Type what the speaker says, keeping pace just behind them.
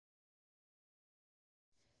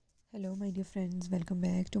Hello, my dear friends, welcome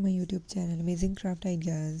back to my YouTube channel Amazing Craft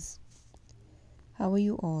Ideas. How are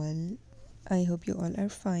you all? I hope you all are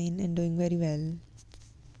fine and doing very well.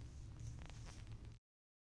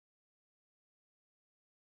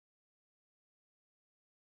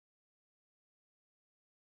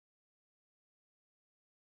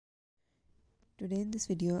 Today in this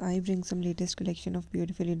video, I bring some latest collection of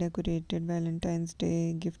beautifully decorated Valentine's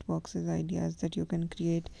Day gift boxes ideas that you can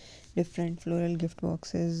create different floral gift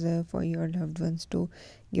boxes for your loved ones to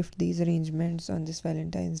gift these arrangements on this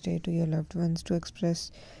Valentine's Day to your loved ones to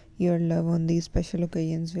express your love on these special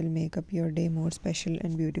occasions will make up your day more special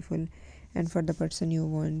and beautiful and for the person you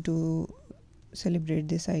want to celebrate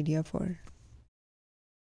this idea for.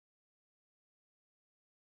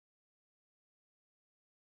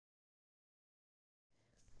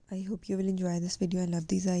 I hope you will enjoy this video and love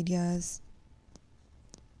these ideas.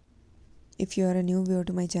 If you are a new viewer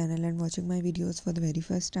to my channel and watching my videos for the very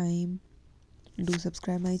first time, do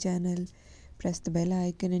subscribe my channel, press the bell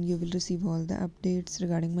icon and you will receive all the updates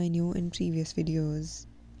regarding my new and previous videos.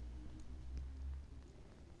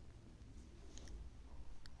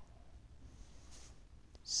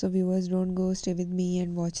 So viewers, don't go, stay with me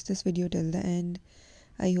and watch this video till the end.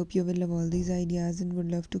 I hope you will love all these ideas and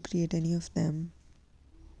would love to create any of them.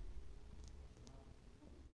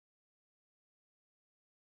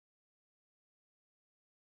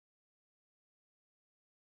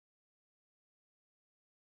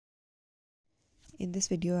 In this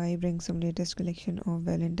video, I bring some latest collection of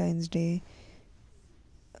Valentine's Day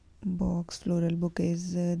box floral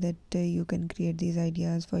bouquets that you can create these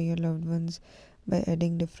ideas for your loved ones by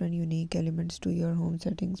adding different unique elements to your home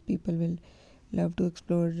settings. People will love to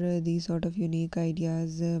explore these sort of unique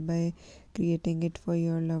ideas by creating it for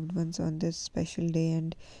your loved ones on this special day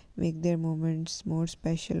and make their moments more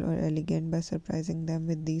special or elegant by surprising them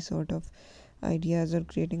with these sort of ideas or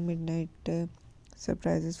creating midnight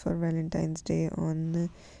surprises for Valentine's Day on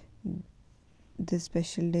this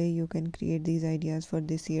special day. You can create these ideas for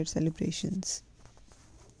this year's celebrations.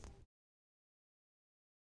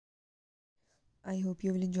 I hope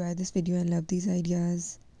you will enjoy this video and love these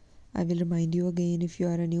ideas. I will remind you again, if you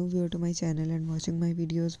are a new viewer to my channel and watching my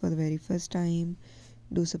videos for the very first time,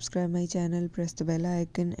 do subscribe my channel, press the bell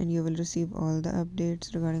icon and you will receive all the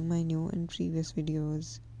updates regarding my new and previous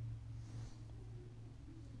videos.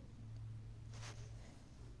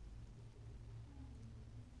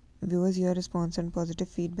 Viewers, your response and positive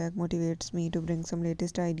feedback motivates me to bring some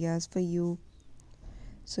latest ideas for you.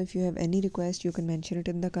 So if you have any request, you can mention it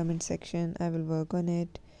in the comment section. I will work on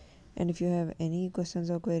it. And if you have any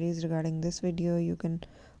questions or queries regarding this video, you can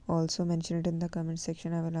also mention it in the comment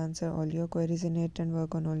section. I will answer all your queries in it and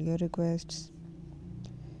work on all your requests.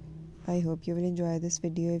 I hope you will enjoy this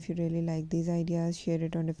video. If you really like these ideas, share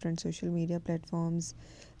it on different social media platforms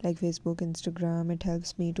like Facebook, Instagram. It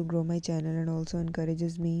helps me to grow my channel and also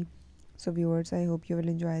encourages me. So viewers, I hope you will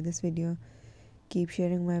enjoy this video. Keep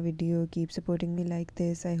sharing my video, keep supporting me like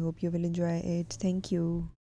this. I hope you will enjoy it. Thank you.